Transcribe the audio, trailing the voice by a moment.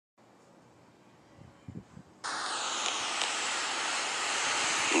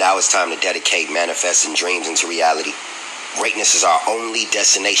Now it's time to dedicate manifesting dreams into reality. Greatness is our only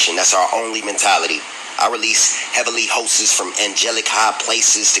destination. That's our only mentality. I release heavenly hosts from angelic high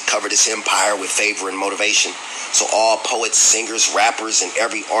places to cover this empire with favor and motivation. So all poets, singers, rappers, and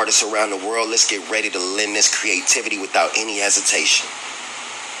every artist around the world, let's get ready to lend this creativity without any hesitation.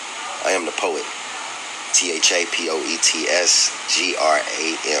 I am the poet. THAPOETSGRAM.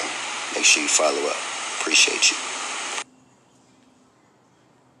 Make sure you follow up. Appreciate you.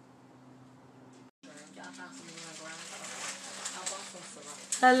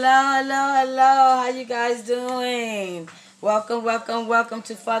 Hello. How you guys doing? Welcome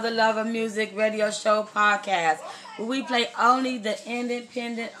to For the Love of Music Radio Show Podcast, where we play only the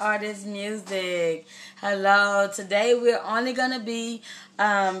independent artist music. Hello. Today we're only gonna be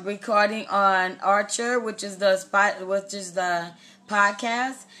recording on Archer, which is the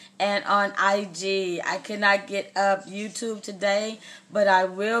podcast, and on IG. I could not get up YouTube today, but I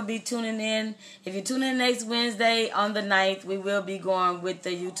will be tuning in. If you tune in next Wednesday on the 9th, we will be going with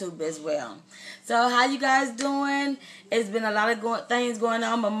the YouTube as well. So how you guys doing? It's been a lot of things going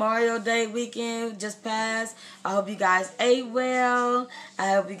on. Memorial Day weekend just passed. I hope you guys ate well.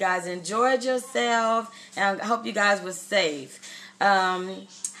 I hope you guys enjoyed yourself, and I hope you guys were safe.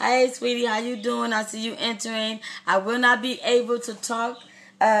 Hey, sweetie, how you doing? I see you entering. I will not be able to talk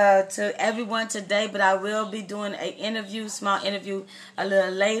to everyone today, but I will be doing a small interview a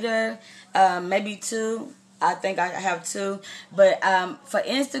little later, maybe 2. I think I have 2. But for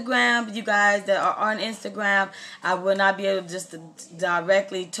Instagram, you guys that are on Instagram, I will not be able just to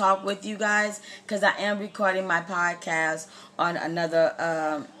directly talk with you guys because I am recording my podcast on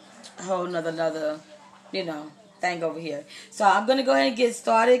another whole another thing over here. So I'm gonna go ahead and get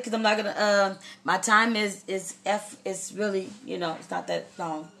started because I'm not gonna. My time is really it's not that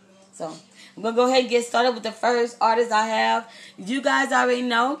long. So I'm gonna go ahead and get started with the first artist I have. You guys already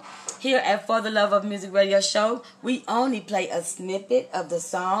know. Here at For the Love of Music Radio Show, we only play a snippet of the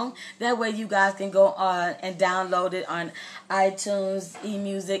song. That way you guys can go on and download it on iTunes,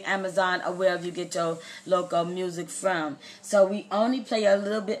 eMusic, Amazon, or wherever you get your local music from. So we only play a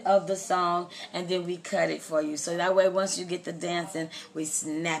little bit of the song, and then we cut it for you. So that way once you get the dancing, we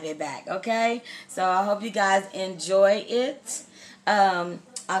snap it back, okay? So I hope you guys enjoy it. I'm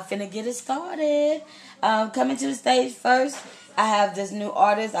finna get it started. Coming to the stage first, I have this new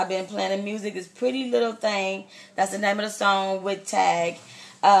artist. I've been playing the music. It's Pretty Little Thing. That's the name of the song with Tag.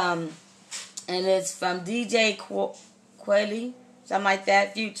 And it's from DJ Quayle, something like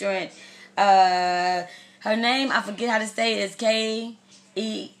that, featuring her name, I forget how to say it, is Keewi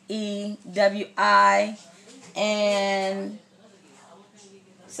and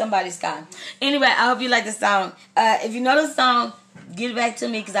somebody's Sky. Anyway, I hope you like the song. If you know the song, get it back to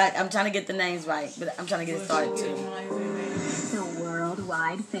me because I'm trying to get the names right, but I'm trying to get it started too. The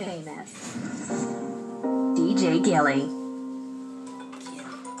worldwide famous DJ Gilly.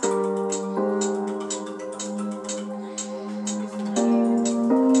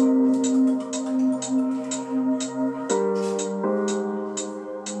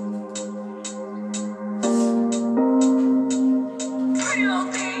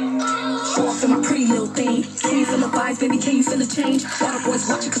 Baby, can you feel the change? All the boys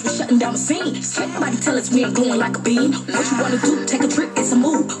watching cause we're shutting down the scene. Can't nobody tell us we ain't glowing like a beam. What you wanna do? Take a trip, it's a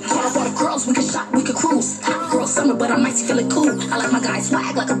move. Call up all the girls, we can shop, we can cruise. Hot girl summer, but I might feeling cool. I like my guys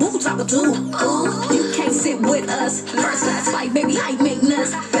swag like a boo type of dude. Ooh, you can't sit with us. First class flight, baby, I ain't making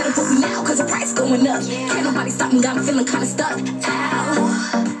us. Better book me now cause the price going up. Can't nobody stop me, got me feeling kinda stuck. Ow.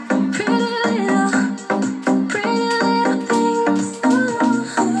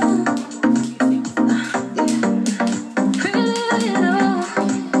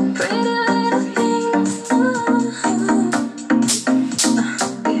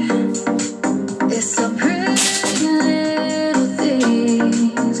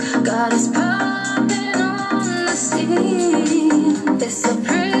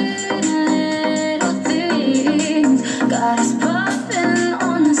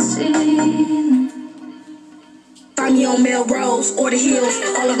 Or the hills,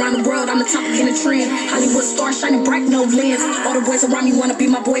 all around the world, I'm the top in the trend. Hollywood star shining bright, no lens. All the boys around me wanna be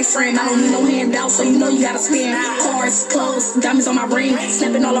my boyfriend. I don't need no handout, so you know you gotta spend. Cars, clothes, diamonds on my ring.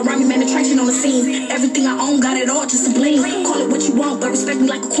 Snapping all around me, man, attraction on the scene. Everything I own, got it all just to bling. Call it what you want, but respect me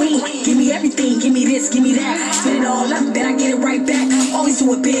like a queen. Give me everything, give me this, give me that. Spit it all up, then I get it right back. Always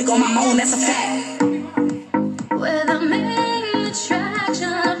do it big on my own, that's a fact. With a main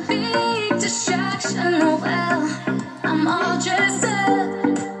attraction, a big distraction, oh well. I'm all dressed up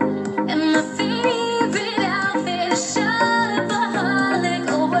in my favorite outfit, a shopaholic,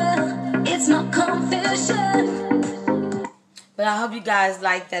 oh well, it's no confession. But I hope you guys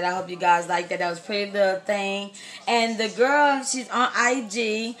like that. I hope you guys like that. That was Pretty Little Thing. And the girl, she's on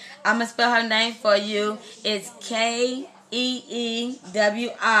IG. I'm going to spell her name for you. It's Keeewi.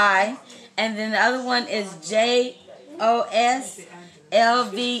 And then the other one is JOSLVN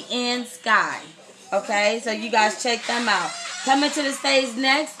Sky. Okay, so you guys check them out. Coming to the stage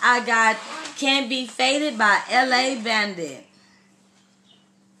next, I got Can't Be Faded by LA Bandit.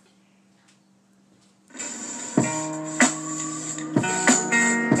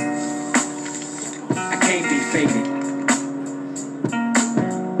 I can't be faded.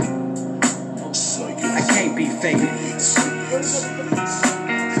 I can't be faded.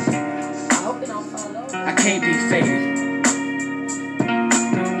 I can't be faded.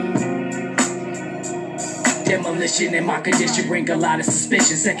 Demolition in my condition bring a lot of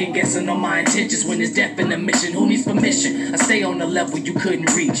suspicion. Second guessing on my intentions when there's death in the mission. Who needs permission? I stay on the level you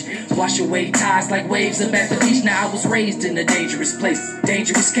couldn't reach. Wash away ties like waves up at the beach. Now I was raised in a dangerous place.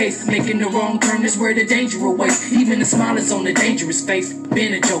 Dangerous case, making the wrong turn is where the danger awaits. Even the smile is on the dangerous face.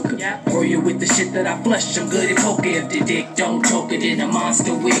 Been a joker, warrior with the shit that I flush. I'm good at poker. If the dick don't choke it, then a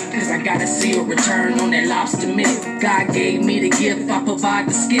monster whip. Cause I gotta see a return on that lobster meal. God gave me the gift, I provide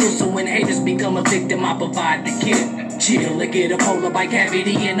the skills. So when haters become a victim, I provide the kill. Chill and get a polar bike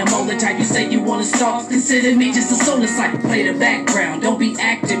cavity in the molar type. You say you wanna stalk, consider me just a solar site. Play the background, don't be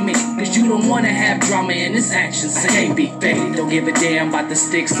acting me, cause you don't wanna have drama in this action scene. I can't be faded, don't give a damn about the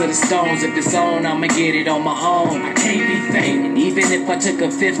sticks or the stones. If it's on, I'ma get it on my own. I can't be faded, even if I took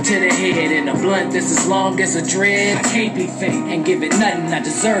a fifth to the head and a blunt that's as long as a dread. I can't be faded, and give it nothing, I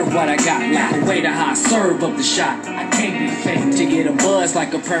deserve what I got. Like the way to how I serve up the shot. I can't be faded, to get a buzz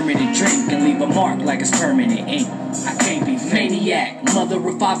like a permanent drink and leave a mark like it's permanent ink. I can't be maniac, mother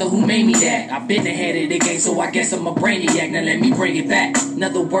or father who made me that. I've been ahead of the game, so I guess I'm a brainiac. Now let me bring it back. In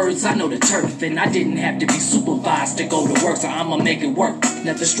other words, I know the turf, and I didn't have to be supervised to go to work, so I'ma make it work.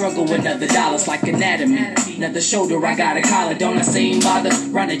 Another struggle, another dollars like anatomy. Another shoulder, I got a collar, don't I seem bother?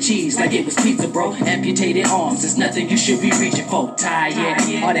 Run the cheese like it was pizza, bro. Amputated arms, it's nothing you should be reaching for. Tired,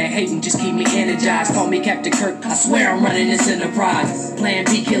 all that hating just keep me energized. Call me Captain Kirk, I swear I'm running this enterprise. Plan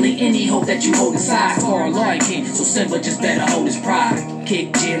B, killing any hope that you hold inside. For a Lion King, so Simba just better hold his pride.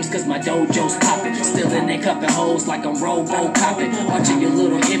 Kick gyms cause my dojo's popping. Still in they cupping hoes like I'm robo-copping. Watching your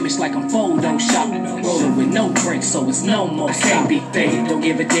little image like I'm photo shopping. Rolling with no brakes so it's no more. I can't be faded, don't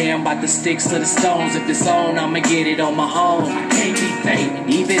give a damn about the sticks or the stones. If it's on, I'ma get it on my own. I can't be faded,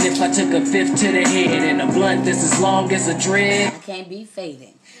 even if I took a fifth to the head and a blunt that's as long as a dread. I can't be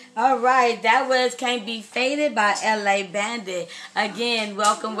faded. All right, that was Can't Be Faded by LA Bandit. Again,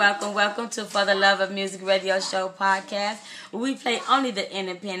 welcome to For the Love of Music Radio Show podcast. We play only the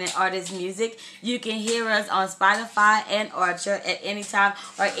independent artist music. You can hear us on Spotify and Archer at any time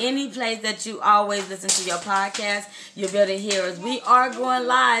or any place that you always listen to your podcast. You'll be able to hear us. We are going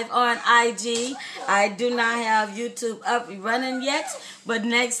live on IG. I do not have YouTube up running yet, but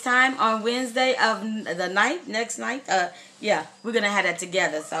next time on Wednesday of the night, next night, yeah, we're going to have that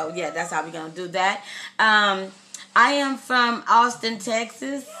together. So, yeah, that's how we're going to do that. I am from Austin,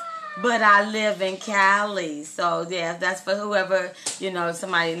 Texas, but I live in Cali. So, yeah, that's for whoever,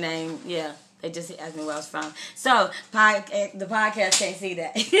 somebody named, yeah. They just asked me where I was from. So, the podcast can't see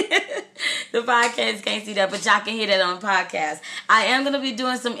that. The podcast can't see that, but y'all can hear that on the podcast. I am going to be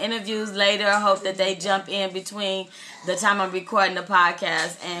doing some interviews later. I hope that they jump in between the time I'm recording the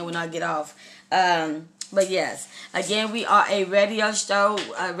podcast and when I get off. But yes, again, we are a radio show,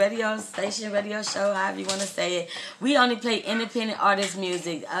 however you want to say it. We only play independent artist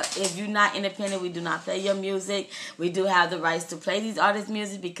music. If you're not independent, we do not play your music. We do have the rights to play these artists'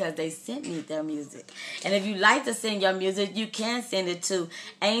 music because they sent me their music. And if you like to send your music, you can send it to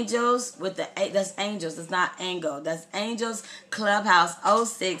Angels that's Angels, it's not Angle. That's Angels Clubhouse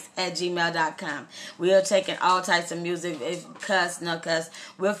 06@gmail.com. We are taking all types of music. If cuss, no cuss,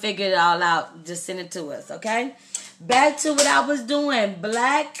 we'll figure it all out. Just send it to us. Okay, back to what I was doing.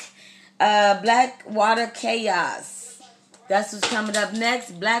 Black Water Chaos. That's what's coming up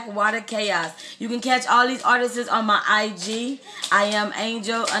next. Black Water Chaos. You can catch all these artists on my IG. I am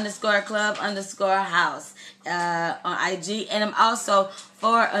Angel_Club_House on IG, and I'm also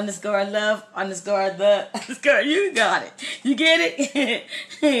for_love_the_. You got it. You get it.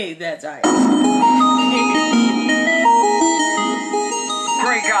 That's right.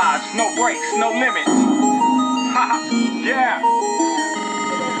 Great gods, no breaks, no limits. Yeah.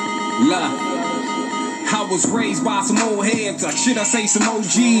 Love. How was raised by some old heads, or should I say some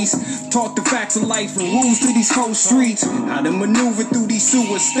OGs. Taught the facts of life and rules to these cold streets. How to maneuver through these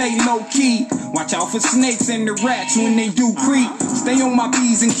sewers, stay low key. Watch out for snakes and the rats when they do creep. Stay on my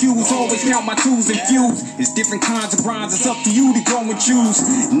P's and Q's, always count my twos and fews. It's different kinds of grinds, it's up to you to go and choose.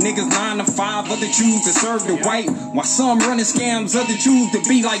 Niggas 9 to 5, other choose to serve the white. While some running scams, other choose to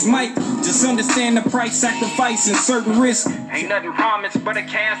be like Mike. Just understand the price, sacrifice, and certain risk. Ain't nothing promised but a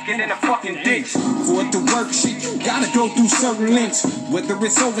casket in a fucking ditch. For it to work, shit, you gotta go through certain lengths. Whether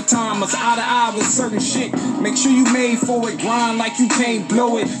it's overtime or eye to eye with certain shit. Make sure you made for it, grind like you can't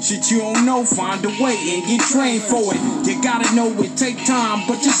blow it. Shit you don't know, find a way and get trained for it. You gotta know it, take time,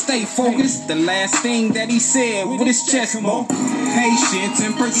 but just stay focused. The last thing that he said with his chest smoke. Patience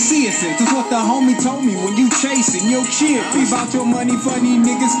and persistence is what the homie told me when you chasing your chip. Be about your money, funny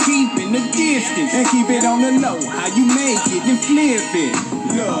niggas keeping the distance. And keep it on the low, how you make it and flip it.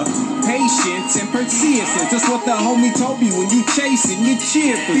 Look, patience and persistence, that's what the homie told me when you chasing your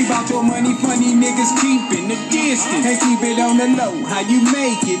chip. Be about your money, funny niggas keeping the distance. And keep it on the low, how you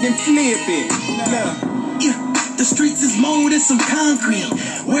make it and flip it. Look, yeah. The streets is mold and some concrete.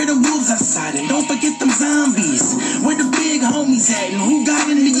 Where the wolves outside and don't forget them zombies. Where the big homies at and who got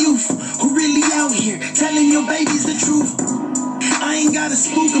in the youth? Who really out here telling your babies the truth? I ain't gotta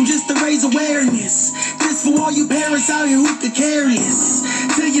spook them just to raise awareness. This for all you parents out here who could carry us.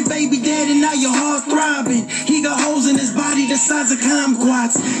 Till your baby dead and now your heart throbbing. He got holes in his body the size of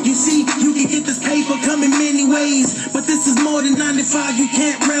kumquats. You see, you can get this paper come in many ways, but this is more than 95, you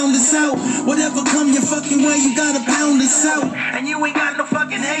can't round this out. Whatever come your fucking way, you gotta pound this out. And you ain't got no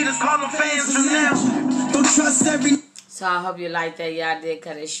fucking haters, call them fans from now. Don't trust every... So I hope you like that. Yeah, I did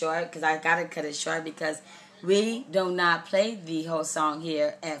cut it short because I gotta cut it short because we do not play the whole song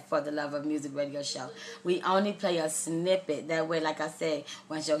here at For the Love of Music Radio Show. We only play a snippet. That way, like I said,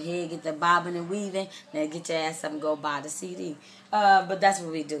 once your head get the bobbing and weaving, then get your ass up and go buy the CD. But that's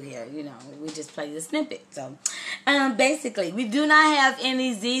what we do here. You know, we just play the snippet. So, basically, we do not have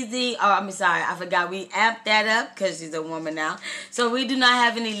any ZZ. Oh, I'm sorry, I forgot. We amped that up because she's a woman now. So we do not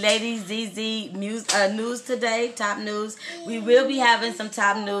have any ladies ZZ news today. Top news. We will be having some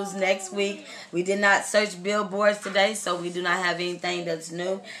top news next week. We did not search billboards today, so we do not have anything that's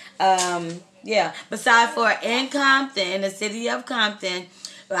new. Yeah. Besides for in Compton, in the city of Compton,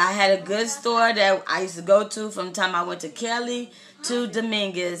 I had a good store that I used to go to from the time I went to Kelly to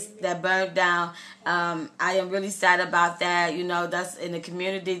Dominguez that burned down. I am really sad about that. You know, that's in the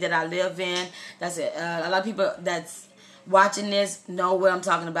community that I live in. That's it. A lot of people that's watching this know what I'm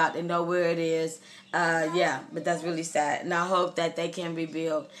talking about. They know where it is. Yeah, but that's really sad. And I hope that they can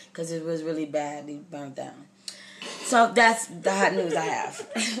rebuild because it was really badly burned down. So that's the hot news I have.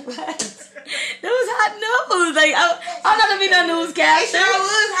 What? That was hot news. Like I'm not gonna be no newscaster. It sure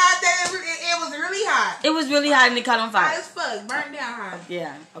was hot. It was really hot. It was really hot and it caught on fire. Hot as fuck. Burned down hot.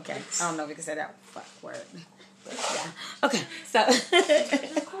 Yeah. Okay. I don't know if we can say that fuck word. But yeah. Okay. So.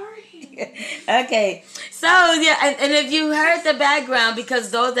 Okay. So yeah, and if you heard the background, because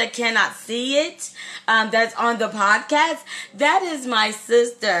those that cannot see it, that's on the podcast, that is my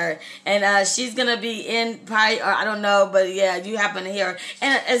sister, and she's gonna be in probably, or I don't know, but yeah, you happen to hear her,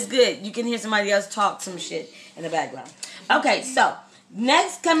 and it's good. You can hear somebody else talk some shit in the background. Okay, so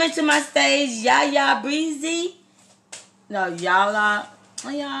next coming to my stage, Yaya Breezy. No, Yala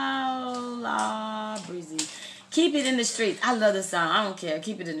Breezy. Keep it in the streets. I love the song. I don't care.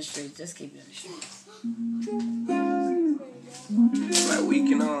 Keep it in the streets. Just keep it in the streets. Like we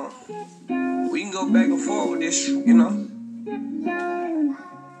can go back and forth with this, you know.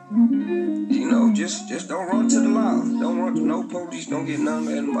 You know, just don't run to the law. Don't run to no police. Don't get none of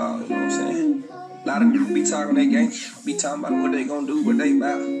that involved. You know what I'm saying? A lot of people be talking that game. Be talking about what they gonna do, what they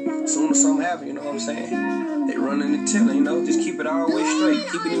about. As soon as something happen, you know what I'm saying? They running and telling, you know. Just keep it all the way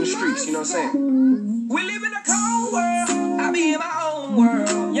straight. Keep it in the streets. You know what I'm saying? We live in a cold world. I be in my own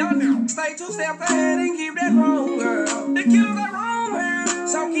world. Young stay 2 steps ahead and keep that wrong, girl. The killers are wrong, girl.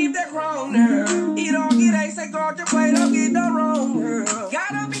 So keep that wrong, girl. Eat all, get ace, say guard your plate, don't get the wrong, girl.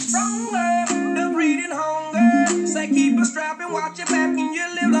 Gotta be stronger, the breeding hunger. Say keep a strap and watch your back and you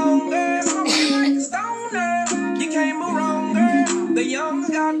live longer. Smoking like a stoner, you can't move wrong, girl. The young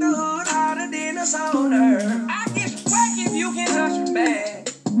got the hood hotter than a sauna. I get whack if you can touch your bag.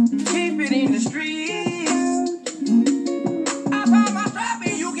 Keep it in the streets. I buy my strap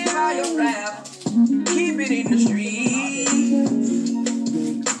and you can buy your strap. Keep it in the streets.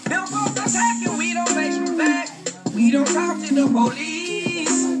 Them folks attacking, we don't face them back. We don't talk to the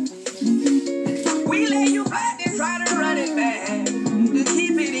police. We lay you flat and try to run it back. To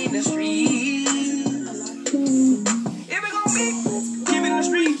keep it in the streets. If it gon' be, keep it in the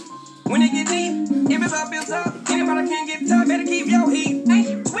streets. When it get deep, if it's up, it's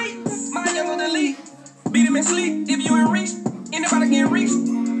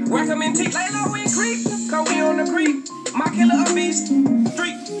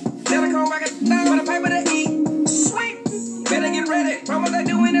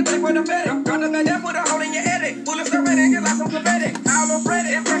confetti. Got the bad that put a hole in your edit. Bullets are ready, get like some confetti. All on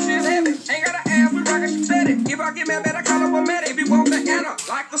Freddy, and pressure is heavy. Ain't got an ass, we rockin' steady. If I get mad, better call up a medic. If you want the anna,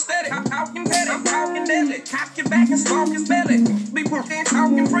 like a steady. I'm talking petty, I'm talking deadly. Cock your back and smoke his belly. Be pushing,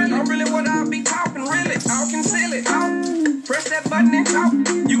 talking friendly. I really what I be talking, really. Talking silly. Talk. Press that button and talk.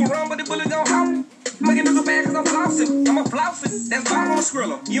 You can run, but the bullet don't hop. Making niggas mad cause I'm flossing. I'm a flossing. That's why I'm a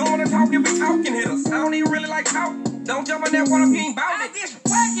skriller. You don't wanna talk, you be talking hitters. I don't even really like talk. Don't jump on that one if you ain't bout it. I get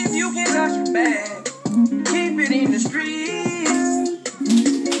whack if you can touch your bag. Keep it in the streets.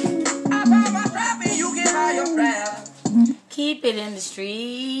 I buy my strap and you can buy your strap. Keep it in the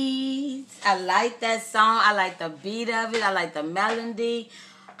streets. I like that song. I like the beat of it. I like the melody.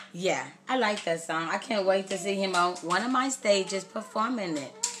 Yeah, I like that song. I can't wait to see him on one of my stages performing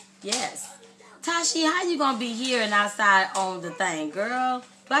it. Yes. Tashi, how you gonna be here and outside on the thing, girl?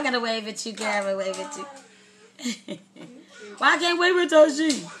 Do I gotta wave at you, Gary? Wave at you. Why I can't wave at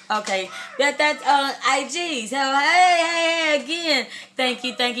Tashi? Okay, that's IG. So hey again. Thank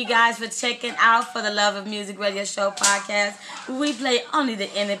you guys for checking out For the Love of Music Radio Show podcast. We play only the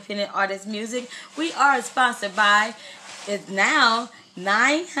independent artist music. We are sponsored by. It's now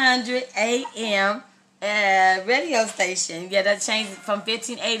 900 AM. Radio station. Yeah, that changed from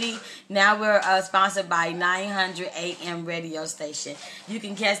 1580. Now we're sponsored by 900 AM radio station. You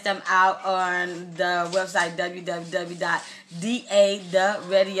can catch them out on the website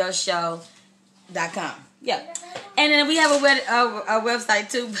www.datheradioshow.com. Yeah, and then we have a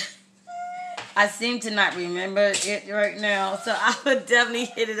website too. I seem to not remember it right now, so I would definitely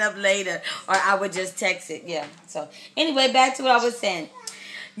hit it up later, or I would just text it. Yeah. So anyway, back to what I was saying.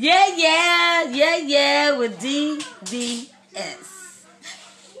 Yeah, with DVS.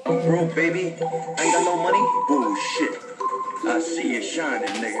 I'm broke, baby. Ain't got no money? Bullshit. I see it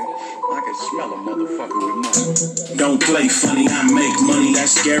shining, nigga. I can smell a motherfucker with money. Don't play funny, I make money,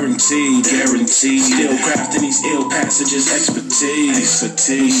 that's guaranteed. Still crafting these ill passages, expertise.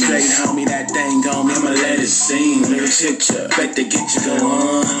 Straight homie, that thing on me, I'ma let it sing. Lyrics hit ya, bet they get you go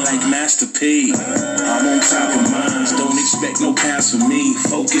on like Master P. I'm on top of mine, don't expect no pass from me.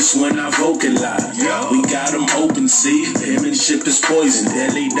 Focus when I vocalize. We got them open, see. Penmanship is poison,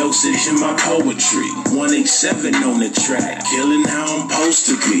 deadly dosage in my poetry. 187 on the track, killing how I'm supposed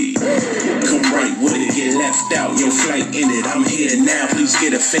to be. Come right with it, get left out, your flight ended. I'm here now, please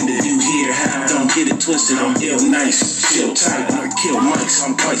get offended. You hear how? Don't get it twisted, I'm ill nice. Chill tight, I kill mics,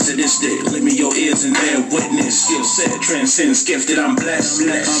 I'm twice to this day. Let me your ears and bear witness. Skill set, transcends, gifted, I'm blessed.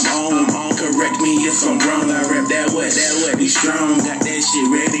 I'm on, correct me if I'm wrong. I rap that way, be strong. Got that shit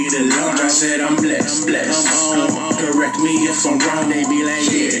ready to launch. I said I'm blessed. I'm on, correct me if I'm wrong. They be like,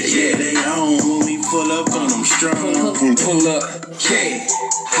 yeah, they on. When we pull up on them strong. Pull up, yeah.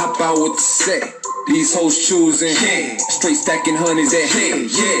 Hop out with the set. These hoes choosing, yeah. Straight stacking honeys at, yeah.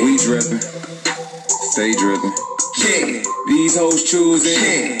 We drippin', stay drippin', yeah. These hoes choosing,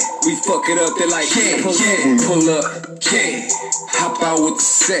 yeah. We fuck it up, they like, pull up, yeah. Hop out with the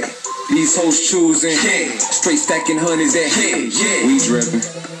set. These hoes choosing, yeah. Straight stacking honeys at, yeah. We drippin',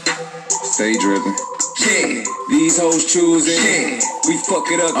 stay drippin', yeah. These hoes choosing, yeah. We fuck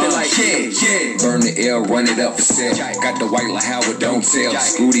it up, they like, yeah. Burn the air, run it up for sale. Got the white like Howard, don't tell.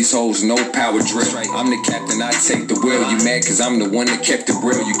 Screw these hoes, no power drip. I'm the captain, I take the wheel. You mad cause I'm the one that kept it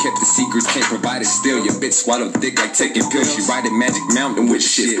real. You kept the secrets, can't provide it still. Your bitch swallow thick like taking pills. She ride a Magic Mountain with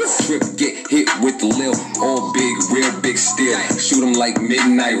shit. Trip, get hit with the lil. All big, real big steel. Shoot them like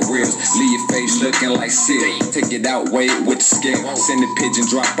midnight reels. Leave your face looking like seal. Take it out, weigh it with the scale. Send a pigeon,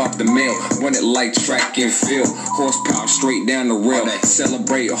 drop off the mail. Run it like track and field. Horsepower straight down the rail.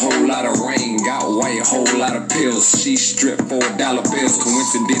 Celebrate a whole lot of rain. Got white, a whole lot of pills. She stripped $4 bills.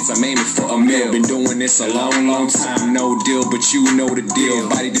 Coincidence, I'm aiming for a meal. Been doing this a long time. No deal, but you know the deal.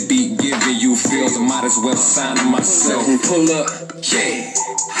 Body to beat, giving you feels. I might as well sign it myself. Pull up, yeah.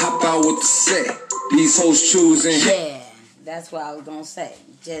 Hop out with the set. These hoes choosing. Yeah, that's what I was gonna say.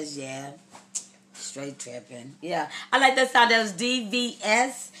 Just yeah. Straight tripping. Yeah. I like that sound. That was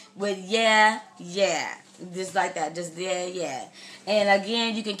DVS with yeah. Just like that. Just yeah. And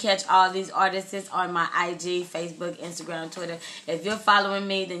again, you can catch all these artists on my IG, Facebook, Instagram, Twitter. If you're following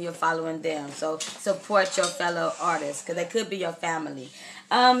me, then you're following them. So support your fellow artists because they could be your family.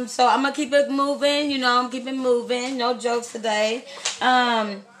 So I'm going to keep it moving. I'm keeping moving. No jokes today.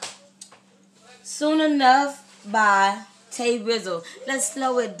 Soon Enough by Tay Rizzle. Let's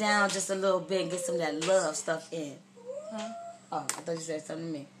slow it down just a little bit and get some of that love stuff in. Huh? Oh, I thought you said something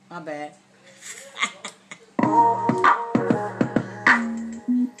to me. My bad.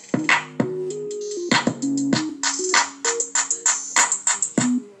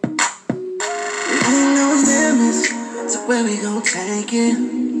 So where we gon' take it?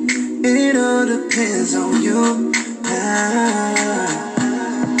 It all depends on you. And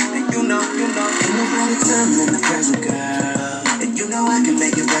you know, ain't nobody time in the present, girl. And you know I can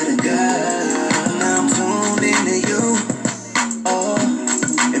make it better, girl. Now I'm tuned into you. Oh,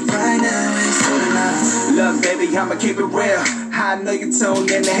 and right now it's good enough. Look, baby, I'ma keep it real. I know you tuned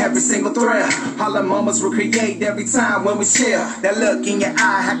in to every single thrill. All the moments recreate every time when we chill. That look in your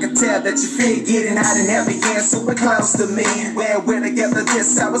eye, I can tell that you feel getting hot and heavy and super close to me. When we're together,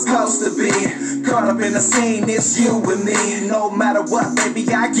 this how it's supposed to be. Caught up in the scene, it's you and me. No matter what, baby,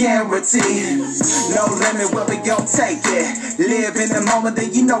 I guarantee. No limit where we gon' take it. Live in the moment,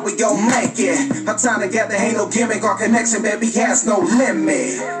 then you know we gon' make it. Our time together ain't no gimmick, our connection, baby, has no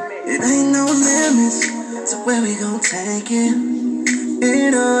limit. It ain't no limits to where we gon' take it.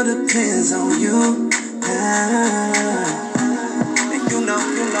 It all depends on you. And you know,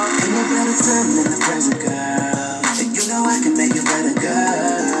 ain't no better time than the present, girl. And you know I can make it better,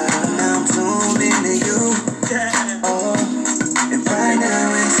 girl. Now I'm tuned into you. Oh, and right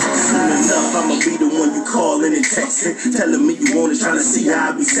now it's Soon enough, I'ma be the one you calling and texting, telling me you want it, trying to see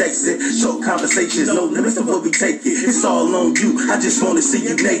how I be sexing. Short conversations, no limits to where we take it. It's all on you, I just wanna see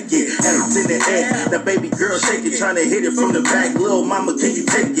you naked. Hands in the air, that baby girl shake it, trying to hit it from the back. Little mama, can you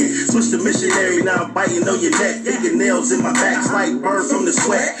take it? Switch to missionary, now I'm biting on your neck. Digging nails in my back, like burn from the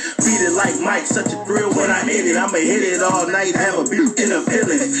sweat. Beat it like Mike, such a thrill when I hit it. I'ma hit it all night, have a beat in her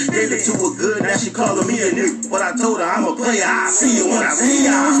feelings. Gave it to her good, now she calling me a new. But I told her I'm a player, I'll see you when I see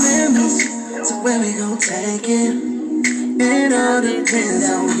ya. to where we gon' take it. It all depends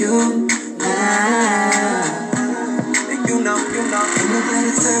on you. And you know, ain't no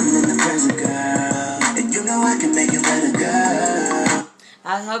better time than the present, girl. And you know I can make it better, girl.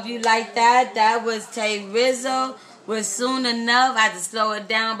 I hope you like that. That was Tay Rizzo with Soon Enough. I had to slow it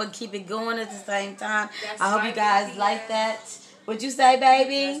down but keep it going at the same time. I hope you guys like that. What'd you say,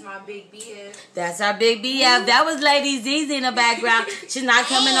 baby? That's my big BF. That's our big BF. That was Lady Zizi in the background. She's not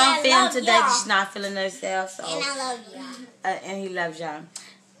coming on film today because she's not feeling herself. So. And I love y'all. And he loves y'all.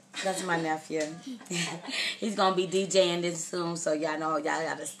 That's my nephew. He's going to be DJing this soon, so y'all know y'all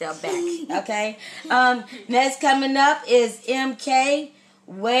got to step back. Okay? Next coming up is MK,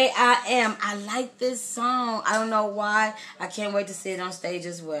 Way I Am. I like this song. I don't know why. I can't wait to see it on stage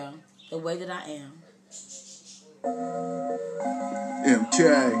as well. The Way That I Am. MK,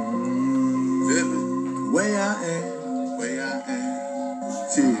 way I am, way I am,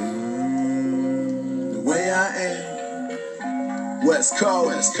 the way I am, West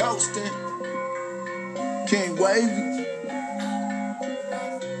Coastin', King Wavy.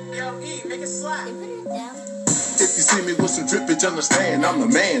 Yo, E, make it slap. If you see me with some drippage, understand I'm the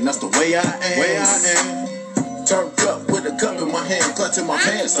man. That's the way I am. Way I am. Turned up with a cup in my hand, clutching my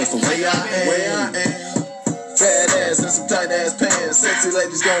pants. That's the way I am. Way I am. Fat ass and some tight ass pants. Sexy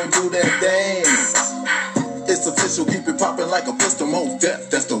ladies gon' do that dance. It's official, keep it poppin' like a pistol, most death.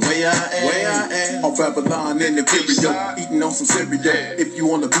 That's the way I am. Way I am. On Babylon in the video, eating on some cereal. If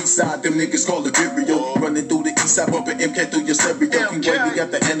you on the beat side, them niggas call it video. Running through the east side, bumping MK through your stereo. We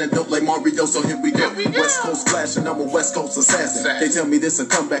got the antidote like Mario, so here we go. West Coast flashing, I'm a West Coast assassin. They tell me this a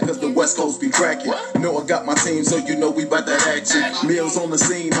comeback cause the West Coast be cracking. Know I got my team, so you know we bout that action. Meals on the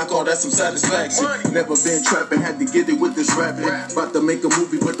scene, I call that some satisfaction. Never been trapping, had to get it with this rapping. About to make a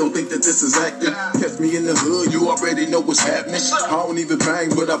movie, but don't think that this is acting. Catch me in the hood, you already know what's happening. I don't even bang,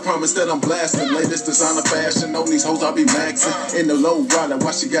 but I promise that I'm blasting. Latest designer fashion, on these hoes I be maxing. In the low rider,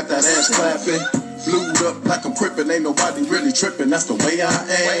 why she got that ass clapping? Blued up like I'm prippin', ain't nobody really trippin'. That's the way I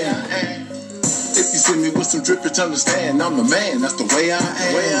am. If you see me with some drippage, understand I'm the man. That's the way I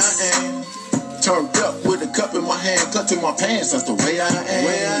am. Way I am. Turned up with a cup in my hand, clutching my pants. That's the way I am.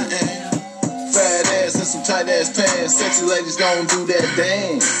 Way I am. Fat ass and some tight ass pants. Sexy ladies gon' do that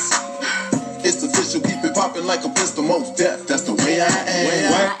dance. It's official, keep it poppin' like a pistol, most death. That's the way I am. Way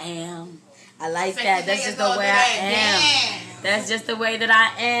I am. I like that. That's just the way I am. That's just the way that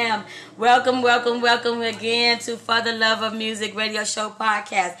I am. Welcome, welcome, welcome again to For the Love of Music Radio Show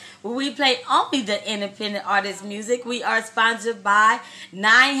Podcast, where we play only the independent artist music. We are sponsored by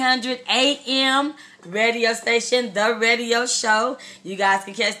 900 AM radio station, The Radio Show. You guys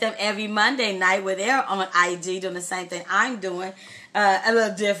can catch them every Monday night where they're on IG doing the same thing I'm doing. A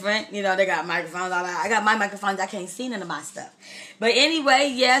little different. You know, they got microphones. I got my microphones. I can't see none of my stuff. But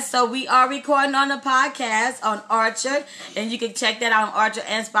anyway, yes, so we are recording on the podcast on Archer. And you can check that out on Archer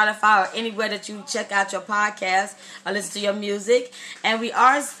and Spotify or anywhere that you check out your podcast or listen to your music. And we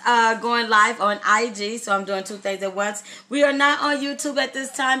are going live on IG, so I'm doing two things at once. We are not on YouTube at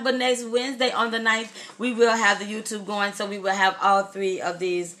this time, but next Wednesday on the 19th, we will have the YouTube going, so we will have all three of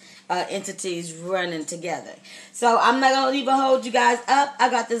these entities running together. So I'm not gonna even hold you guys up. I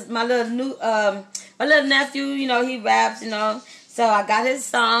got this my little nephew, you know, he raps, you know. So I got his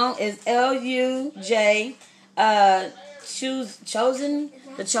song. It's LUJ Chosen,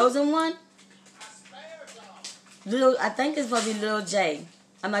 the Chosen One. I think it's supposed to be Lil J.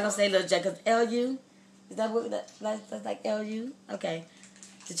 I'm not gonna say Lil J because LU. Is that what that's like LU? Okay.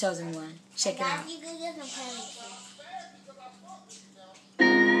 The Chosen One. Check it out.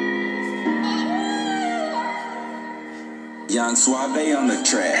 Young Suave on the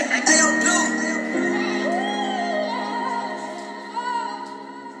track.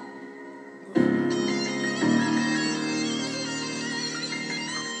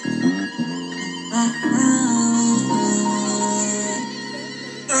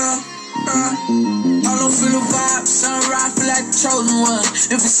 I don't feel the vibe, sunrise, feel like the chosen one.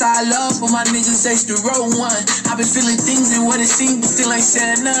 If it's all love for my niggas, that's the road one. I been feeling things and what it seems, but still ain't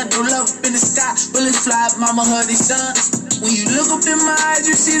saying none. No love up in the sky, bullets fly, mama heard his sons. When you look up in my eyes,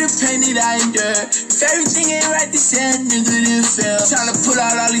 you see the pain that I endure. If everything ain't right, they say a nigga didn't fail. Tryna put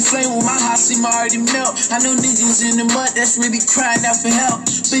out all these flames with my heart seem already melt. I know niggas in the mud that's really crying out for help,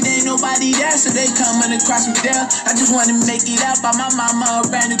 but ain't nobody there, so they coming across me there. I just wanna make it out by my mama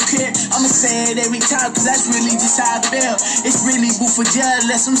a brand new kid. I'ma say it every time, cause that's really just how I feel. It's really boo for jail,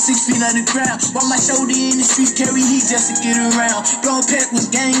 unless I'm 6 feet underground. While my shoulder in the street carry heat just to get around. Blowing pack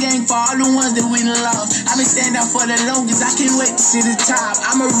with gang for all the ones that we done lost. I been standing out for the longest, I can't wait to see the top.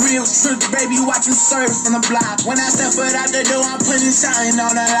 I'm a real trick, baby, watching surf from the block. When I step foot out the door, I'm putting something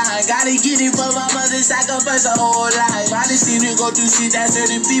on the line. Gotta get it for my mother, sacrifice a whole life. I done seen it go through shit that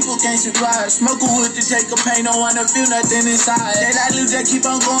certain people can't survive. Smoke a wood to take a pain, don't wanna feel nothing inside. That I lose, that keep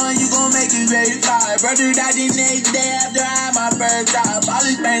on going, you gon' make it very far. Brother died the next day after I had my first job. All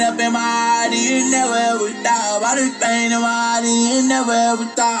this pain up in my heart, you never ever thought. All this pain in my heart, you never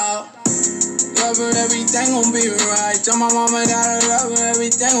ever thought. Love her, everything gon' be right. Tell my mama that I love her,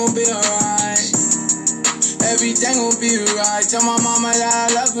 everything gon' be alright. Everything gon' be right. Tell my mama that I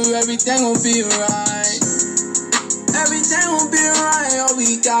love her, everything gon' be right. Everything gon' be right. All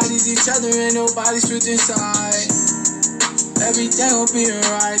we got is each other, ain't nobody switching sides. Everything gon' be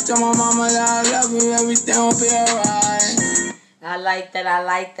right. Tell my mama that I love her, everything gon' be alright. I like that. I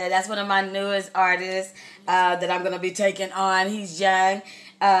like that. That's one of my newest artists that I'm gonna be taking on. He's young.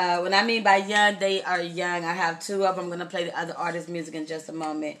 When I mean by young, they are young. I have two of them. I'm going to play the other artist's music in just a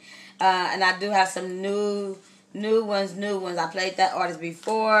moment. And I do have some new ones. I played that artist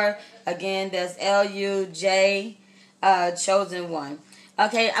before. Again, there's LUJ, Chosen One.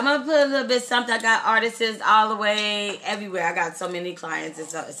 Okay, I'm going to put a little bit something. I got artists all the way everywhere. I got so many clients.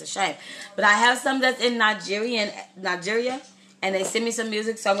 It's a shame. But I have some that's in Nigeria, and they send me some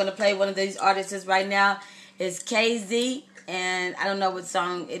music. So I'm going to play one of these artists right now. It's KZ. And I don't know what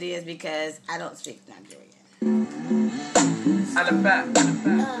song it is because I don't speak Nigerian.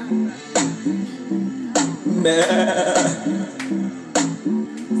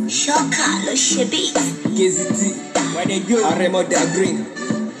 Shoka, le Shebi. KZT, where they go? Aremo da Green.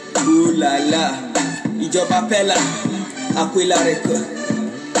 Ooh la la. Ijoba Pella. Aquila Record.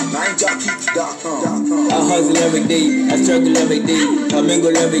 I hustle every day, I struggle every day, I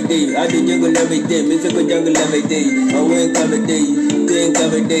mingle every day, I do jungle every day, musical jungle every day, I wake every day, think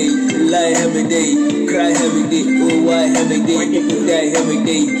every day, lie every day, cry every day, oh why every day, die every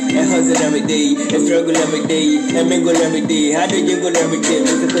day, I hustle every day, I struggle every day, I mingle every day, I do jungle every day,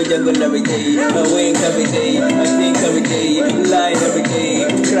 musical jungle every day, I wake every day, I think every day, lie every day,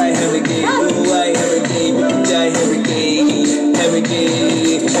 cry every day, oh why every day, die every day. Every day,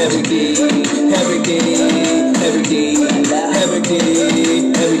 every day, every day, every day, every day, every day,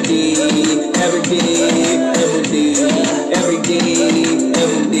 every day, every day, every day,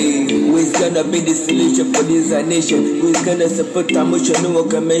 every day. Who's gonna be the solution for this nation? Who's gonna support our motion? No one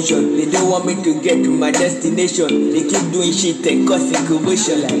can mention. They don't want me to get to my destination. They keep doing shit and causing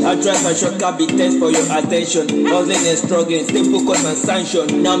commotion. I'll try and shock up the test for your attention. Hustling and struggling, stay focused and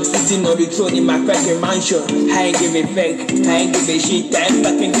sanction. Now I'm sitting on the throne in my fucking mansion. I ain't give a fake, I ain't give a shit. I ain't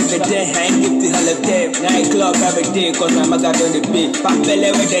fucking give a damn, I ain't give the hell of them. Nightclub every day, cause I'm a god on the beat. Papele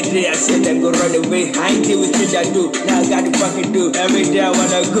with the day, I said I go run away. I ain't deal with shit I do, now I got to fucking do. Every day I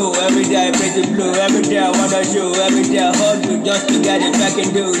wanna go, every day I pray to blue. Every day I wanna show, every day I hustle just to get it back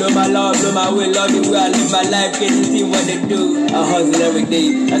and do. Know my love, know my will, love the way I live my life, get to see what they do. I hustle every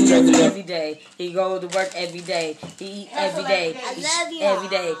day, I struggle every day. He goes to work every day. He eat every day. He every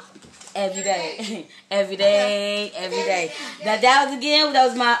day. Every day, every day, every day. That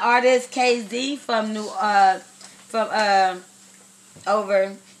was my artist KZ from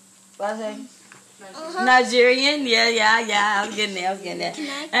over. What I say? Nigerian, yeah. I was getting there.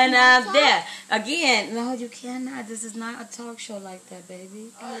 And there again. No, you cannot. This is not a talk show like that,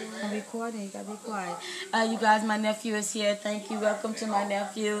 baby. I'm recording. You gotta be quiet. You guys, my nephew is here. Thank you. Welcome to my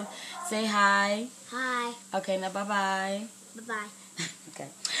nephew. Say hi. Hi. Okay, now bye bye. Bye bye. Okay.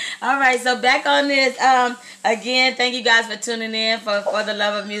 All right, so back on this. Again, thank you guys for tuning in for the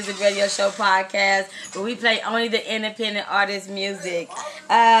Love of Music Radio Show podcast, where we play only the independent artist music.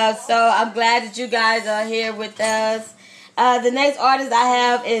 So I'm glad that you guys are here with us. The next artist I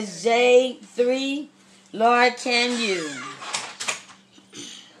have is J3. Lord, Can You?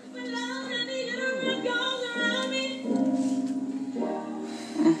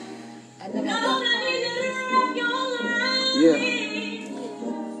 Yeah.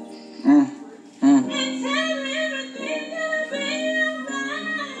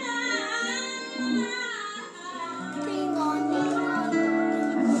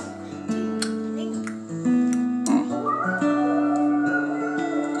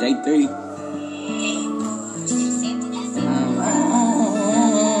 J3.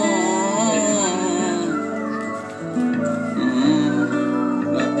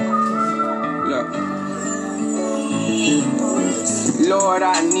 Lord,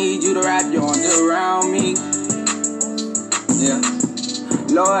 I need you to wrap your arms around me. Yeah.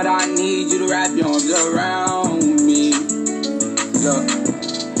 Lord, I need you to wrap your arms around me. Look.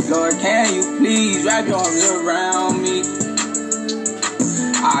 Lord, can you please wrap your arms around me?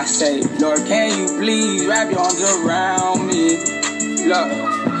 I say, Lord, can you please wrap your arms around me? Look.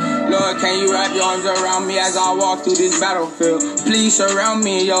 Lord, can you wrap your arms around me as I walk through this battlefield? Please surround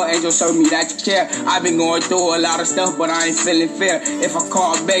me and your angel, show me that you care. I've been going through a lot of stuff, but I ain't feeling fair. If I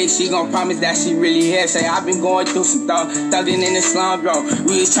call babe, she gon' promise that she really here. Say, I've been going through some thugging in the slum, bro.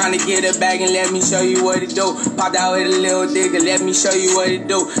 We was trying to get a bag and let me show you what to do. Popped out with a little digger, let me show you what to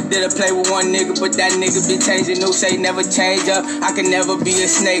do. Did a play with one nigga, but that nigga been changing new. Say, never change up, I can never be a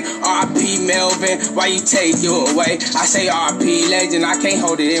snake. R.I.P. Melvin, why you take you away? I say R.I.P. legend, I can't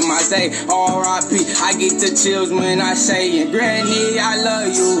hold it in my say R.I.P. I get the chills when I say it. Granny, I love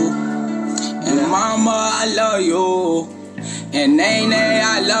you. And Mama, I love you. And Nene,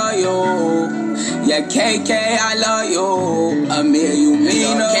 I love you. Yeah, KK, I love you. Amir, you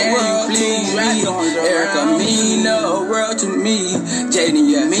mean the world to me. Erica, mean the world to me. Jaden,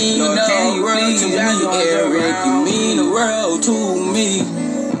 you mean the world to me. Eric, you mean the world to me.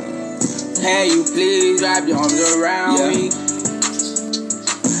 Can you please wrap your arms around me?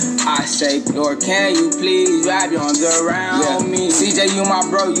 I say, Lord, can you please wrap your arms around me? CJ, you my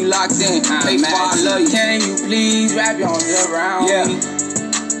bro, you locked in. Hey, I love you. Can you please wrap your arms around me?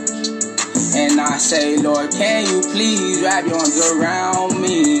 And I say, Lord, can you please wrap your arms around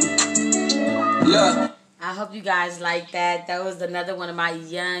me? Look. I hope you guys like that. That was another one of my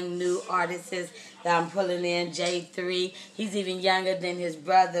young new artists that I'm pulling in, J3. He's even younger than his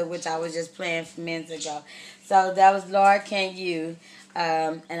brother, which I was just playing a few minutes ago. So that was Lord, Can You?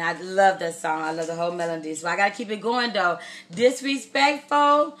 And I love that song. I love the whole melody. So I gotta keep it going though.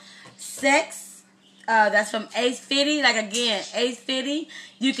 Disrespectful Sex. That's from Ace Fitty. Like again, Ace Fitty.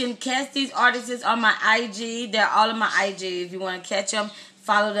 You can catch these artists on my IG. They're all on my IG. If you want to catch them,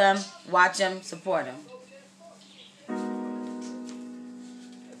 follow them, watch them, support them.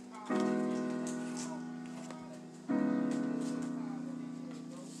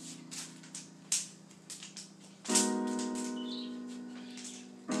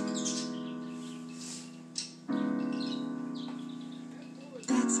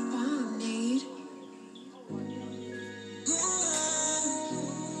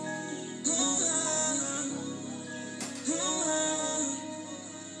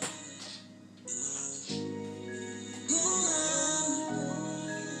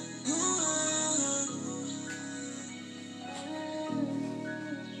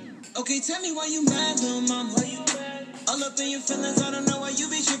 Okay, tell me why you mad, little mama. All up in your feelings, I don't know why you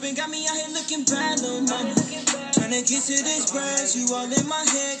be tripping. Got me out here looking bad, little mama. Tryna get to this grass, you all in my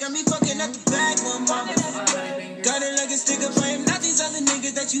head. Got me fucking up the back, little mama. Got it like a stick of flame. Not these other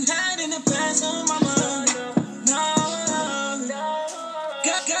niggas that you had in the past, little mama. No.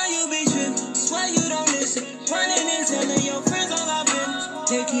 God, you be tripping. Swear you don't listen. Running and telling your friends all I've been.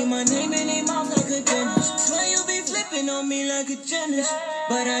 Taking my name in their mouth like a dentist. Swear you be flipping on me like a gymnast.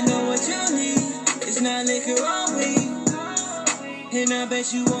 But I know what you need. It's not liquor or weed. And I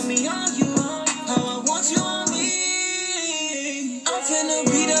bet you want me on you. How I want you on me. I'm finna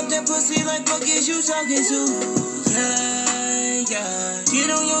beat up that pussy like fuck is you talking to. Yeah.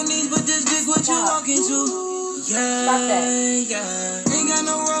 Get on your knees, but this dick what you walking to. Yeah. Ain't got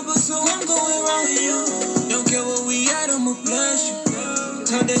no rubber, so I'm going around with you. Don't care where we at, I'ma bless you.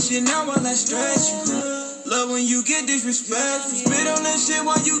 Talk that shit now while I stretch you. Love when you get disrespectful. Spit on that shit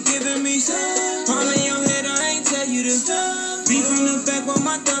while you giving me some. Palm in your head, I ain't tell you to stop. Beat from the back while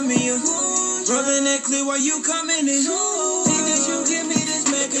my thumb in your rubbing that clear while you coming in. Think that you give me this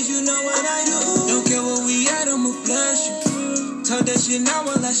man, cause you know what I do. Don't care where we at, I'ma flush you. Talk that shit now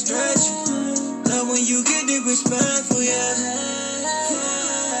while I stretch you. Love when you get disrespectful, yeah.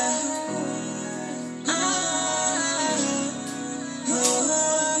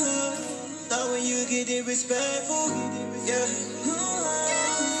 Get it respectful, yeah.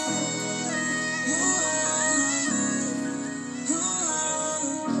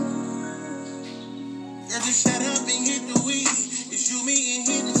 Yeah, just shut up and hit the weed. It's you, me, and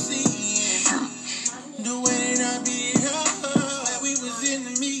Hennessy. And the way that I be here, like we was in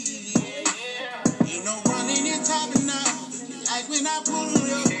the meeting. Ain't no running and topping now. Like when I pull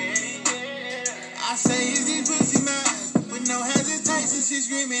it up, I say, is he pussy mad? With no hesitation, she's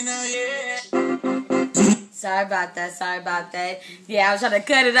screaming out, yeah. Sorry about that. Yeah, I was trying to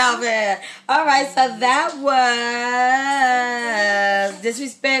cut it off there. All right, so that was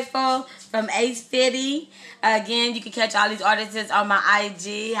Disrespectful from Ace Fitty. Again, you can catch all these artists on my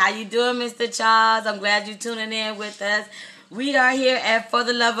IG. How you doing, Mr. Charles? I'm glad you're tuning in with us. We are here at For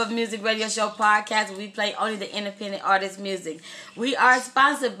the Love of Music Radio Show podcast, where we play only the independent artist music. We are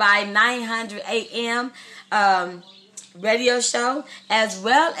sponsored by 900 AM radio show, as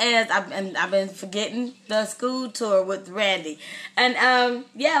well as I've been forgetting the school tour with Randy, and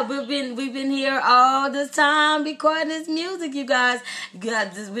yeah, we've been here all this time recording this music, you guys.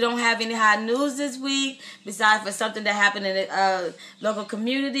 We don't have any hot news this week besides for something that happened in the local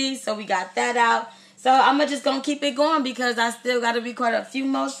community, so we got that out. So I'm just gonna keep it going because I still got to record a few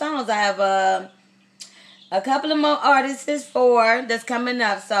more songs. I have a couple of more artists that's coming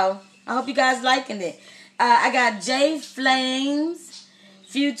up, so I hope you guys liking it. I got J Flames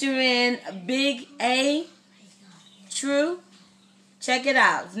featuring Big A True. Check it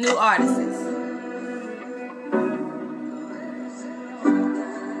out. It's new artists.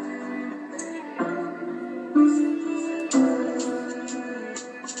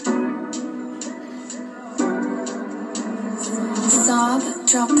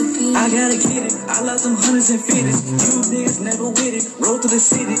 Drop the beat. I gotta get it. I love them hundreds and fifties. You niggas never with it. Roll through the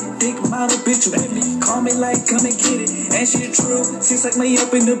city. Think model bitch with me. Call me like, come and get it. And shit true. Seems like me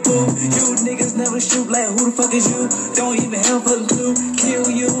up in the booth. You niggas never shoot like who the fuck is you? Don't even have a clue. Kill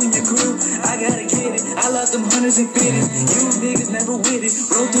you and your crew. I gotta get it. I love them hundreds and fifties. You niggas never with it.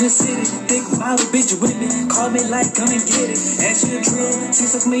 Roll through the city. Think model bitch with me. Call me like, come and get it. And shit true.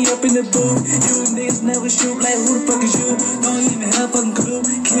 Seems like me up in the booth. You niggas never shoot like who the fuck is you? Don't even have a clue.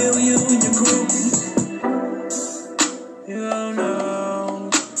 Kill you and your crew. You don't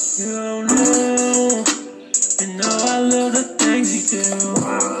know. You know I love the things you do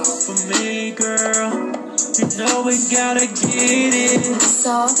for me, girl. You know we gotta get it.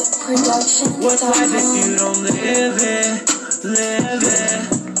 Salt production. What's life if you don't live it?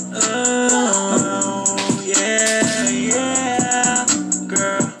 Oh, yeah,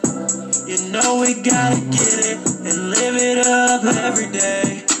 girl. You know we gotta get it and live it up every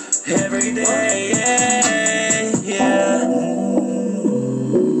day, yeah.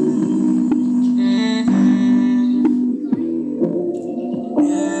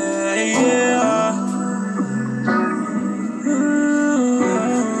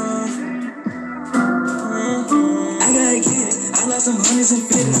 I gotta get it. I love some hundreds and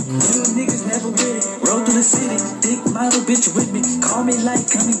fifties. You niggas never with it. Roll through the city. Thick model bitch with me. Call me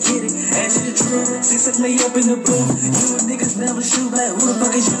like, come and get it. And shit true. Since I lay up in the booth. You niggas never shoot like who the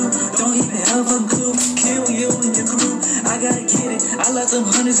fuck is you? Don't even have a clue. Kill you and your crew. I gotta get it. I love some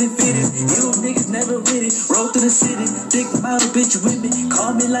hundreds and fifties. You niggas never with it. Roll through the city. Thick model bitch with me.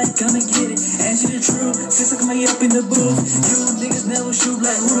 Call me like, come and get it. And shit true. Since I lay up in the booth. You niggas never shoot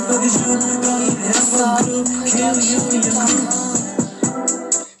like who the fuck is you? Don't even have a clue. Kill you and your crew.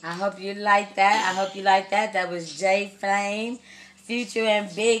 I hope you like that. That was J Flame featuring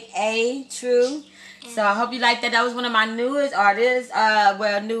Big A True. So I hope you like that. That was one of my newest artists.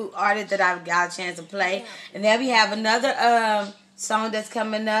 New artist that I've got a chance to play. And then we have another song that's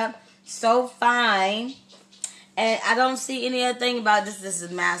coming up, So Fine. And I don't see any other thing about this. This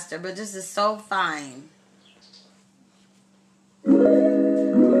is master, but this is So Fine.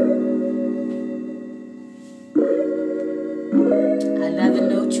 Another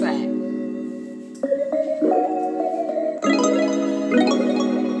new track.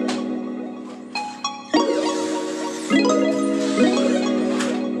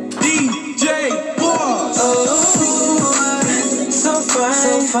 DJ Boss.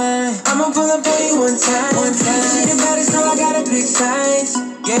 So fine. I'ma pull up on you one time. See the baddest girl, I gotta pick sides.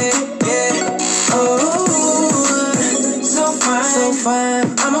 Yeah, yeah. Oh, so fine, so fine.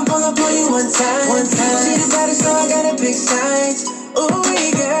 I'ma pull up on you one time. She the baddest, so I gotta pick sides. Ooh,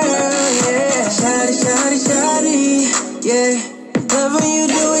 girl, yeah. Shawty, shawty, shawty, yeah. Love when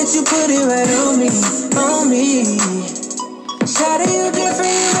you do it, you put it right on me, on me. Shawty, you different,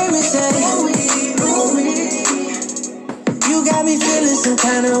 you make me say, ooh, you got me feeling some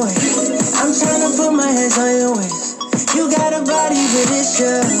kind of way. I'm tryna put my hands on your waist. You got a body, but it's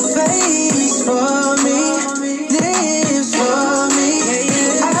your face for me, lips for me,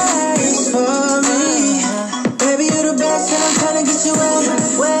 eyes for me. Baby, you the best, and I'm tryna get you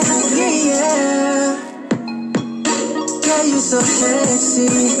wet, yeah. Girl, you so sexy.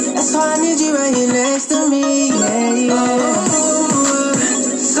 That's why I need you right here next to me, yeah. Oh,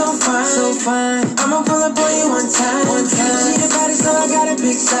 so fine, so fine. I'ma pull up on you one time. See the body, so I gotta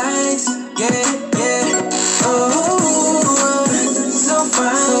pick sides. Yeah, yeah. Oh, so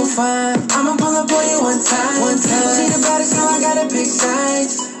fine, so fine. I'ma pull up on you one time. See the body, so I gotta pick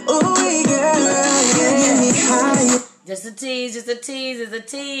sides. Ooh, girl, yeah. Get me higher. Just a tease, just a tease, just a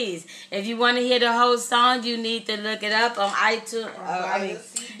tease. If you want to hear the whole song, you need to look it up on iTunes.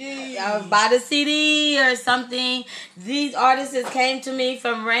 Buy the CD or something. These artists came to me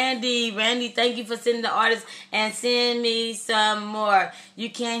from Randy. Randy, thank you for sending the artists and send me some more. You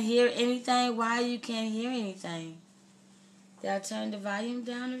can't hear anything? Why you can't hear anything? Did I turn the volume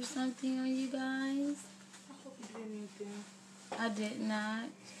down or something on you guys? I hope you did anything. I did not.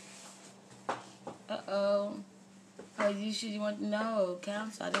 Uh-oh. Oh, you want to know,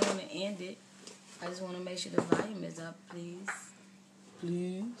 counsel. I didn't want to end it. I just want to make sure the volume is up, please.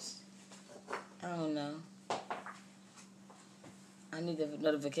 Please. I don't know. I need the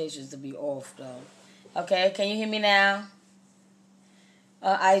notifications to be off, though. Okay, can you hear me now?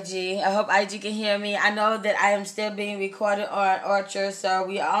 IG. I hope IG can hear me. I know that I am still being recorded on Archer, so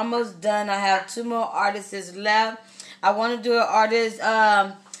we are almost done. I have 2 more artists left. I want to do an artist,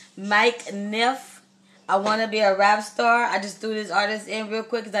 Mike Neff. I want to be a rap star. I just threw this artist in real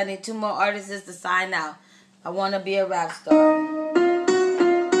quick because I need 2 more artists to sign out. I want to be a rap star.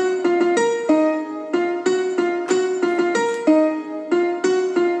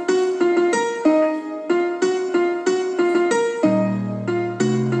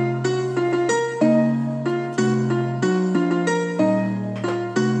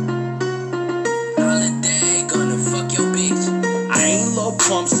 Holiday, gonna fuck your bitch. I ain't low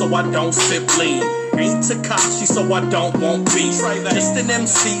pump, so I don't sip lean. Ain't Takashi, so I don't want beef. Just an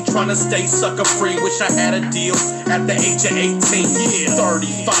MC tryna stay sucker free. Wish I had a deal at the age of 18.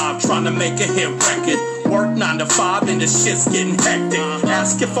 35, tryna make a hit record. Work 9 to 5 and the shit's getting hectic.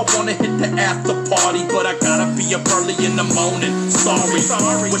 Ask if I wanna hit the after party, but I gotta be up early in the morning.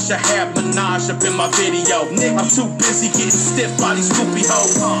 Sorry. Wish I had Minaj up in my video. I'm too busy getting stiff by these Scoopy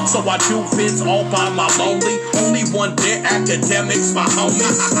hoes. So I do vids all by my lonely. Only one there, academics, my homie.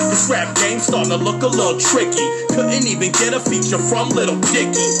 This rap game starting to look a little tricky. Couldn't even get a feature from Little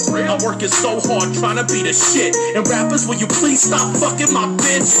Dicky. I'm working so hard trying to be the shit. And rappers, will you please stop fucking my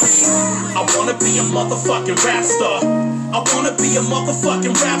bitch? I wanna be a motherfucking rap star. I wanna be a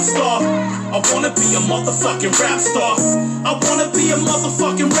motherfucking rap star. I wanna be a motherfucking rap star. I wanna be a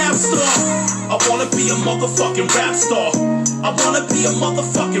motherfucking rap star. I wanna be a motherfucking rap star. I wanna be a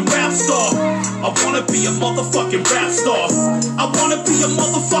motherfucking rap star. I wanna be a motherfucking rap star. I wanna be a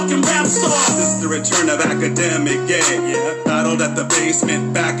motherfucking rap star. This is the return of academic gang. Battled at the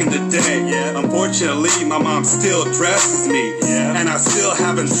basement back in the day. Unfortunately, my mom still dresses me. And I still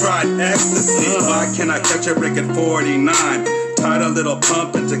haven't tried ecstasy. Why can't I catch a break at 49? Tied a little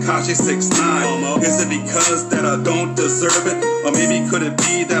pump in Tekashi 6ix9ine. Is it because that I don't deserve it? Or maybe could it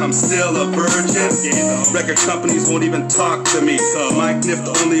be that I'm still a virgin? Record companies won't even talk to me. Mike Niff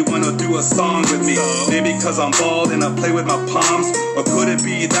the only one who'll do a song with me. Maybe cause I'm bald and I play with my palms. Or could it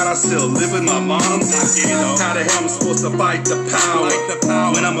be that I still live with my mom? How the hell I'm supposed to fight the power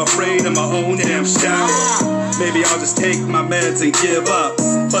when I'm afraid of my own damn shower? Maybe I'll just take my meds and give up.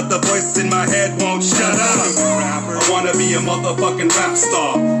 But the voice in my head won't shut up. I wanna be a motherfucking rap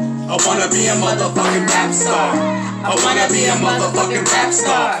star. I wanna be a motherfucking rap star. I wanna be a motherfucking rap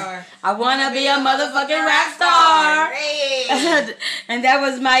star. I wanna be a motherfucking rap star. And that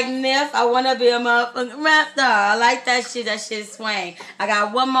was Mike Neff. I wanna be a motherfucking rap star. I like that shit. That shit swang. I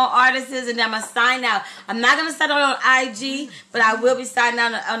got 1 more artist and then I'm gonna sign out. I'm not gonna sign out on IG, but I will be signing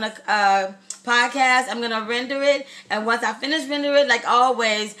out on podcast. I'm going to render it. And once I finish rendering it, like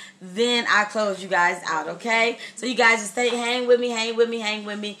always, then I close you guys out, okay? So you guys just hang with me,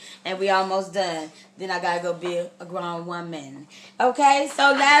 and we almost done. Then I got to go be a grown woman. Okay?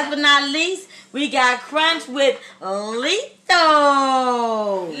 So last but not least, we got Crunch with Lito.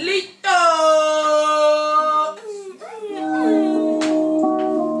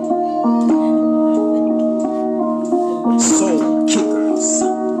 Soul Kickers,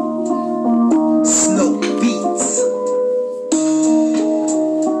 Snow Beats.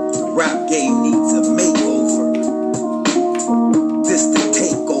 The rap game needs a makeover. This the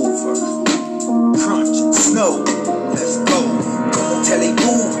takeover. Crunch and Snow, let's go. Come on, tell it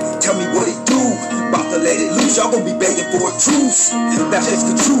move, tell me what it do. About to let it loose, y'all gon' be begging for a truce. That's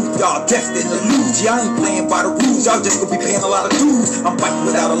just the truth, y'all destined to lose. Yeah, I ain't playing by the rules, y'all just gon' be paying a lot of dues. I'm fighting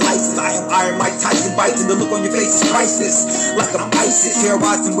without a license, I am Iron Mike Tyson, biting. The look on your face is priceless, like I'm ISIS,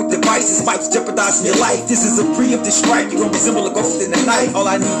 terrorizing with devices, spikes jeopardizing your life. This is a preemptive strike, you gon' resemble a ghost in the night. All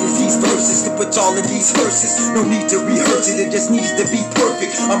I need is these verses to put y'all in these hearses. No need to rehearse it, it just needs to be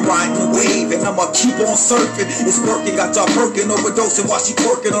perfect. I'm riding a wave and I'ma keep on surfing. It's working, got y'all perking, overdosing while she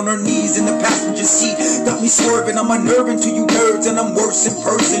twerking on her knees in the passenger seat. Got me swerving, I'm unnerving to you nerds, and I'm worse in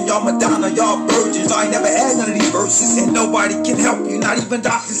person. Y'all Madonna, y'all virgins. I ain't never had none of these verses, and nobody can help you, not even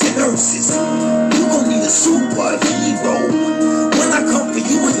doctors and nurses. You gon' need a superhero when I come for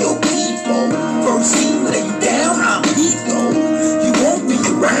you and your people. First scene, lay you down, I'm lethal. You won't be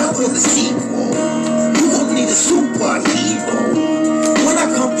around for the sequel. You gon' need a superhero when I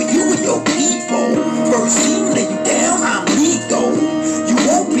come for you and your people. First scene, lay you down, I'm lethal. You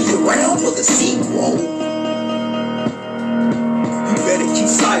won't be around for the sequel. You better keep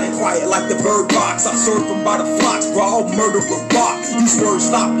silent, quiet like the bird box. I serve them by the flocks, bro, I'll murder a rock. These words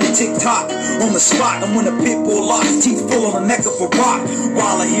stop your TikTok on the spot. I'm when a pit bull locks, teeth full on the neck of a rock.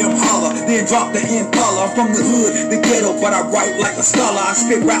 While I hear him holler, then drop the Impala. I'm from the hood, the ghetto, but I write like a scholar. I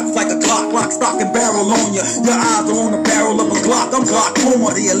spit raps like a clock, lock, stock, and barrel on ya. Your eyes are on the barrel of a Glock. I'm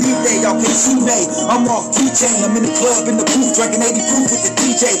glaucoma, the elite day, y'all can see me. I'm off T-Chain, I'm in the club, in the booth, drinking 80 proof with the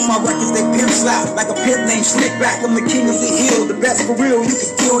DJ. My records, they pimp slap like a pimp named Slickback. I'm the king of the hill, the best for real, you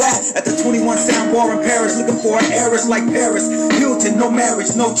can feel that. At the 21 Sound Bar in Paris, looking for an heiress like Paris Hilton. No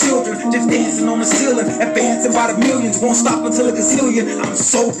marriage, no children, just dancing on the ceiling, advancing by the millions, won't stop until a gazillion. I'm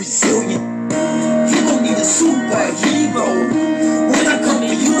so resilient. You gon' need a superhero when I come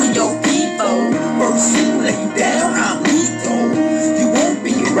for you and your people. First scene, lay you down, I'm lethal. You won't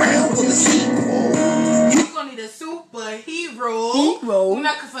be around for the sequel. You gon' need a superhero when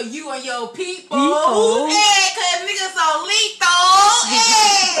I come for you and your people. Hey, cause niggas so lethal.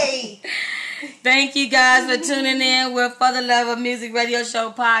 Hey. Thank you guys for tuning in with For the Love of Music Radio Show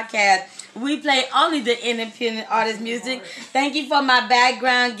podcast. We play only the independent artist music. Thank you for my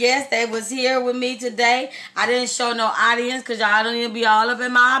background guest that was here with me today. I didn't show no audience because y'all don't need to be all up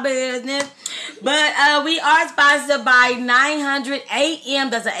in my business. But we are sponsored by 900 AM.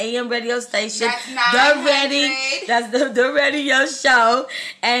 That's an AM radio station. That's the radio show.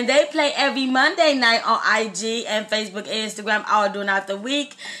 And they play every Monday night on IG and Facebook and Instagram all during the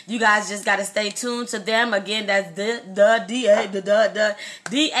week. You guys just got to stay tuned to them. Again, that's the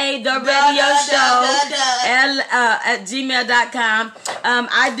radio show at gmail.com.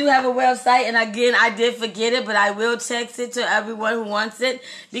 I do have a website, and again, I did forget it, but I will text it to everyone who wants it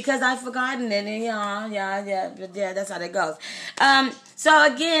because I've forgotten it. And yeah, that's how that goes. So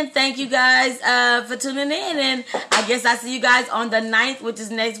again, thank you guys for tuning in, and I guess I'll see you guys on the 9th, which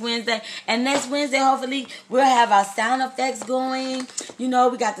is next Wednesday. And next Wednesday, hopefully, we'll have our sound effects going. You know,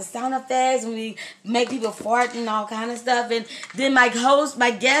 we got the sound effects, and we make people fart and all kind of stuff. And then my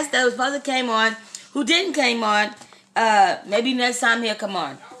guest that was supposed to came on, who didn't came on, maybe next time he'll come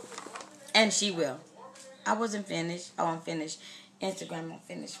on. And she will. I wasn't finished. Oh, I'm finished. Instagram won't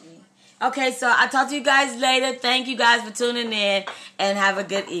finish me. Okay, so I'll talk to you guys later. Thank you guys for tuning in, and have a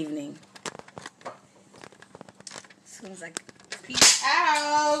good evening. As soon as I peace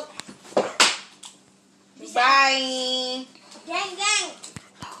out. Bye. Gang, gang.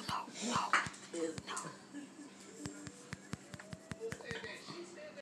 No.